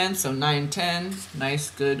is 10. So 9, 10. Nice,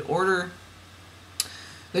 good order.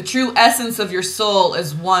 The true essence of your soul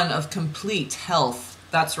is one of complete health.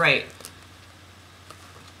 That's right.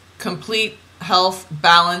 Complete health,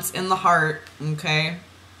 balance in the heart. Okay?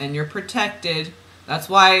 And you're protected. That's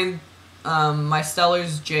why my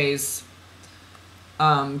Stellar's Jays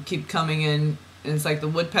keep coming in. And it's like the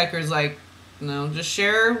woodpecker's like, no, just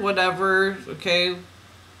share whatever, okay?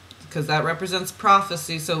 Because that represents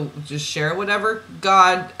prophecy. So just share whatever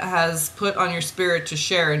God has put on your spirit to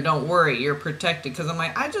share, and don't worry, you're protected. Because I'm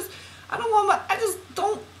like, I just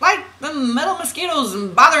don't like the metal mosquitoes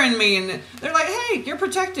and bothering me. And they're like, hey, you're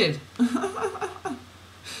protected.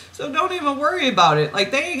 So don't even worry about it.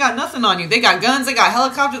 Like, they ain't got nothing on you. They got guns, they got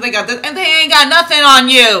helicopters, they got this, and they ain't got nothing on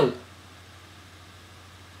you.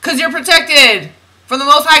 Because you're protected. From the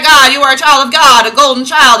Most High God, you are a child of God, a golden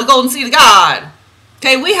child, a golden seed of God.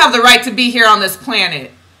 Okay, we have the right to be here on this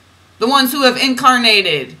planet. The ones who have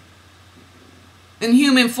incarnated in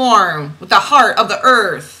human form with the heart of the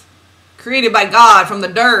earth, created by God from the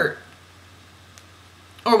dirt.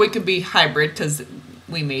 Or we could be hybrid because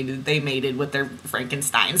they mated with their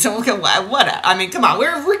Frankenstein. So what? I mean, come on,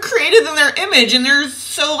 we're created in their image, and they're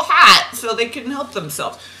so hot, so they couldn't help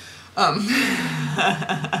themselves.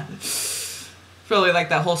 Really like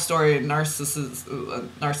that whole story of Narcissus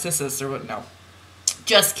or what? No,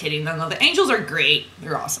 just kidding. No, the angels are great.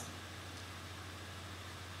 They're awesome.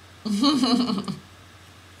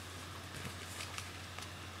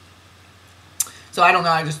 So I don't know.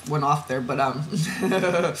 I just went off there, but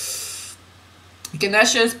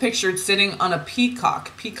Ganesha is pictured sitting on a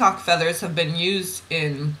peacock. Peacock feathers have been used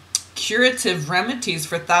in curative remedies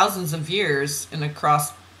for thousands of years and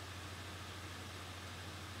across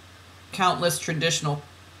countless traditional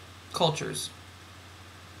cultures.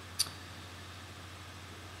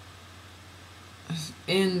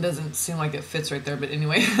 In doesn't seem like it fits right there, but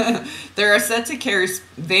anyway, they are said to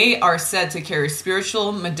carry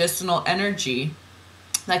spiritual medicinal energy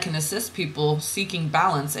that can assist people seeking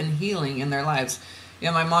balance and healing in their lives.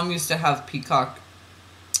 Yeah, my mom used to have peacock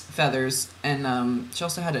feathers, and she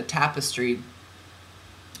also had a tapestry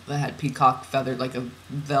that had peacock feathered, like a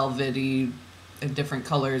velvety, in different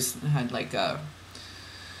colors. It had like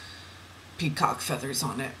peacock feathers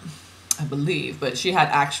on it, I believe, but she had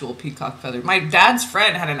actual peacock feathers. My dad's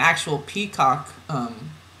friend had an actual peacock.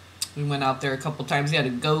 We went out there a couple times. He had a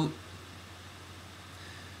goat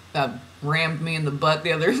that rammed me in the butt.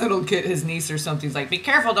 The other little kid, his niece or something, he's like, be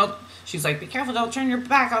careful, don't. She's like, be careful, don't turn your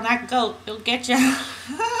back on that goat. It'll get you.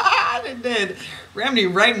 It did. Rammed me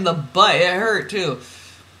right in the butt. It hurt too.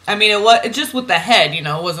 I mean, it just with the head, you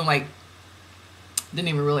know, it wasn't like, didn't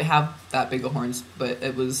even really have that big of horns, but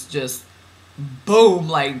it was just boom,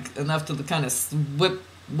 like enough to kind of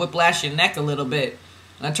whiplash your neck a little bit.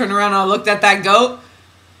 And I turned around and I looked at that goat,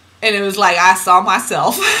 and it was like I saw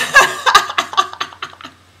myself.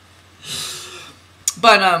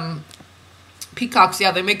 But peacocks,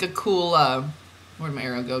 yeah, they make a cool. Where'd my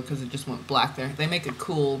arrow go? Because it just went black there. They make a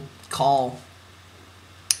cool call,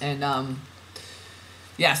 and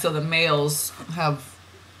yeah. So the males have.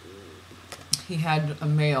 He had a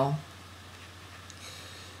male,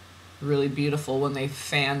 really beautiful, when they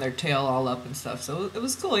fan their tail all up and stuff. So it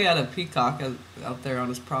was cool. He had a peacock out there on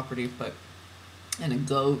his property, and a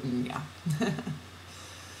goat, and yeah.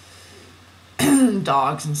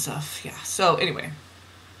 Dogs and stuff, yeah. So anyway,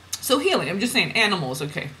 so healing, I'm just saying animals,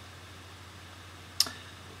 okay.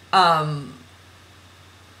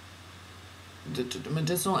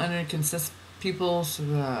 Medicinal energy consists people,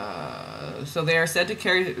 so they are said to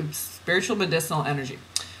carry spiritual medicinal energy.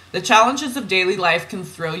 The challenges of daily life can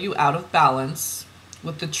throw you out of balance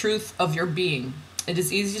with the truth of your being. It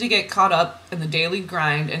is easy to get caught up in the daily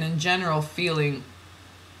grind and in a general feeling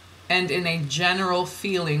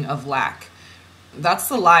of lack. That's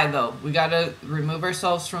the lie, though. We got to remove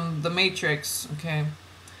ourselves from the matrix, okay?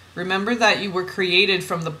 Remember that you were created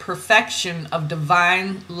from the perfection of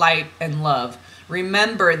divine light and love.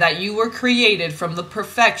 Remember that you were created from the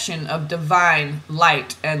perfection of divine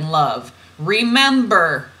light and love.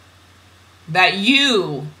 Remember that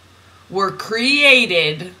you were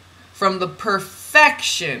created from the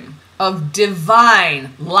perfection of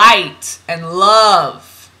divine light and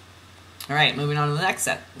love. All right, moving on to the next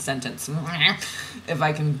sentence. If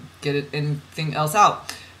I can get anything else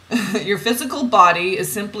out. Your physical body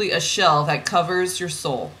is simply a shell that covers your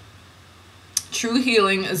soul. True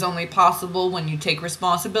healing is only possible when you take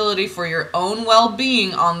responsibility for your own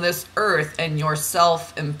well-being on this earth and your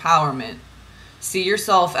self-empowerment. See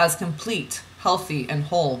yourself as complete, healthy, and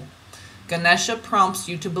whole. Ganesha prompts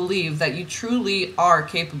you to believe that you truly are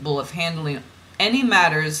capable of handling any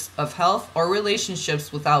matters of health or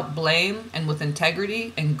relationships without blame and with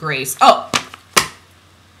integrity and grace. Oh,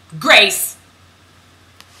 grace.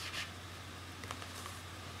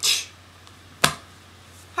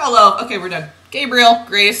 Hello. Okay, we're done. Gabriel,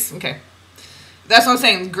 grace. Okay. That's what I'm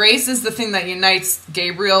saying. Grace is the thing that unites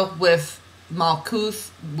Gabriel with Malkuth,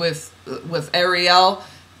 with Ariel,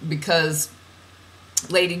 because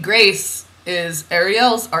Lady Grace is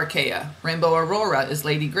Ariel's Archaea. Rainbow Aurora is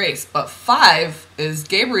Lady Grace. But 5 is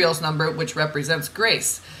Gabriel's number, which represents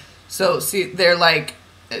grace. So, see, they're like,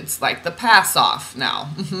 it's like the pass off now.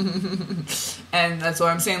 And that's what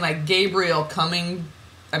I'm saying, like Gabriel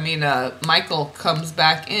Michael comes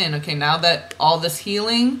back in. Okay, now that all this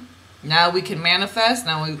healing, now we can manifest.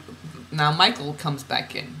 Now Michael comes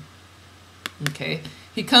back in. Okay,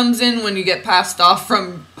 he comes in when you get passed off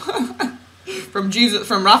from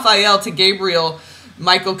from Raphael to Gabriel.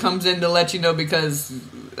 Michael comes in to let you know, because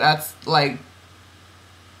that's like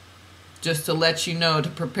just to let you know, to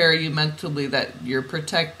prepare you mentally that you're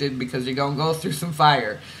protected, because you're gonna go through some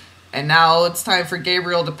fire. And now it's time for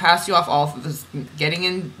Gabriel to pass you off of this,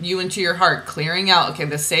 getting you into your heart, clearing out, okay,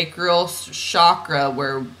 the sacral chakra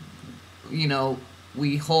where, you know,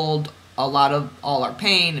 we hold a lot of all our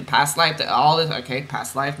pain and past life, all this, okay,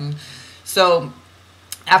 past life. And so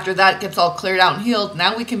after that gets all cleared out and healed,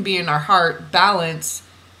 now we can be in our heart, balance,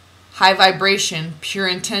 high vibration, pure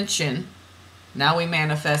intention. Now we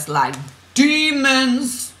manifest like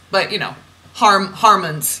demons, but, you know,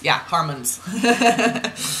 harmons. Yeah, harmons.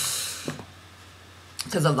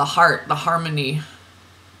 Because of the heart, the harmony,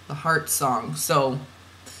 the heart song. So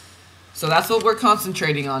that's what we're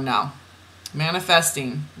concentrating on now.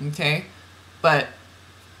 Manifesting, okay? But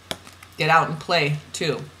get out and play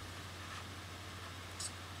too.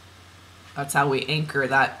 That's how we anchor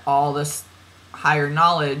that, all this higher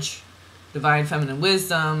knowledge, divine feminine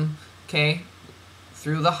wisdom, okay,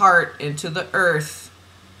 through the heart into the earth,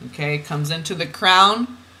 okay, comes into the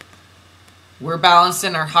crown. We're balanced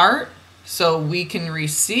in our heart, so we can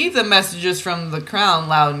receive the messages from the crown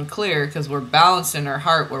loud and clear, because we're balanced in our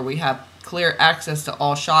heart, where we have clear access to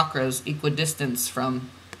all chakras, equidistance from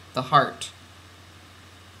the heart.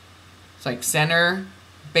 It's like center,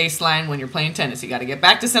 baseline. When you're playing tennis, you got to get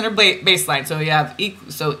back to center baseline. So you have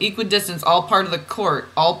equidistance, all part of the court,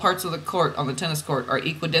 all parts of the court on the tennis court are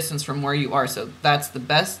equidistance from where you are. So that's the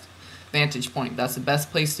best vantage point. That's the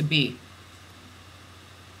best place to be,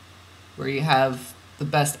 where you have the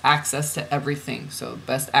best access to everything. So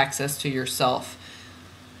best access to yourself.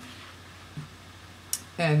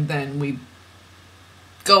 And then we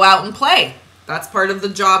go out and play. That's part of the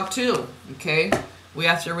job too, okay? We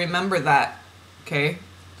have to remember that, okay?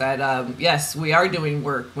 That, yes, we are doing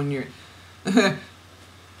work. When you're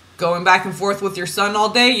going back and forth with your son all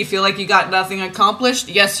day, you feel like you got nothing accomplished?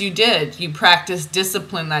 Yes, you did. You practiced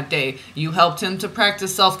discipline that day. You helped him to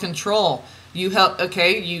practice self-control. You helped,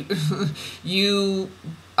 okay, you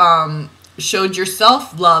showed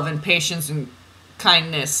yourself love and patience and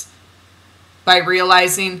kindness by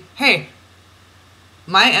realizing, hey,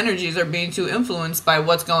 my energies are being too influenced by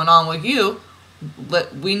what's going on with you.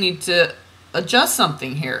 We need to adjust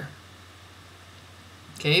something here.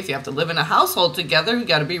 Okay, if you have to live in a household together, you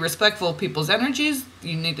got to be respectful of people's energies.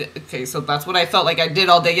 You need to, okay, so that's what I felt like I did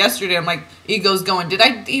all day yesterday. I'm like, ego's going, did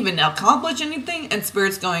I even accomplish anything? And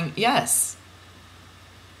spirit's going, yes.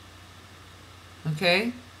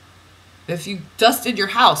 Okay? If you dusted your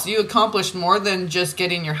house, you accomplished more than just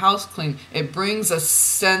getting your house clean. It brings a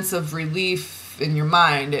sense of relief in your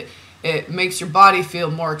mind. It makes your body feel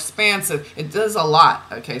more expansive. It does a lot.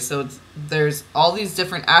 Okay, so there's all these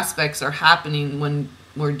different aspects are happening when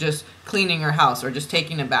we're just cleaning our house, or just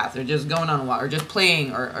taking a bath, or just going on a walk, or just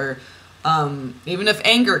playing, or even if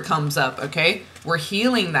anger comes up, okay, we're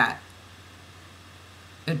healing that.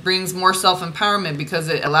 It brings more self-empowerment, because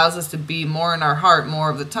it allows us to be more in our heart more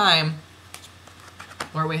of the time,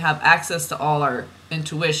 where we have access to all our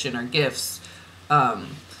intuition, our gifts,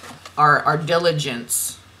 our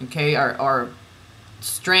diligence, okay, our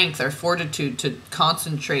strength, our fortitude to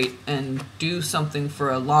concentrate and do something for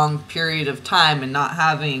a long period of time, and not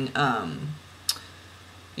having,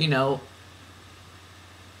 you know,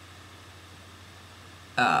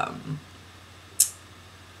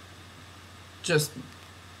 just,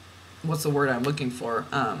 what's the word I'm looking for?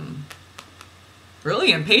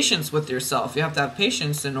 Really impatience with yourself. You have to have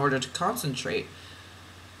patience in order to concentrate.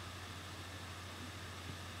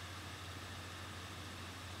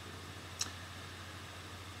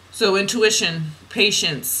 So intuition,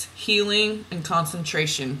 patience, healing, and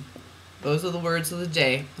concentration. Those are the words of the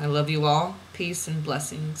day. I love you all. Peace and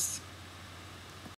blessings.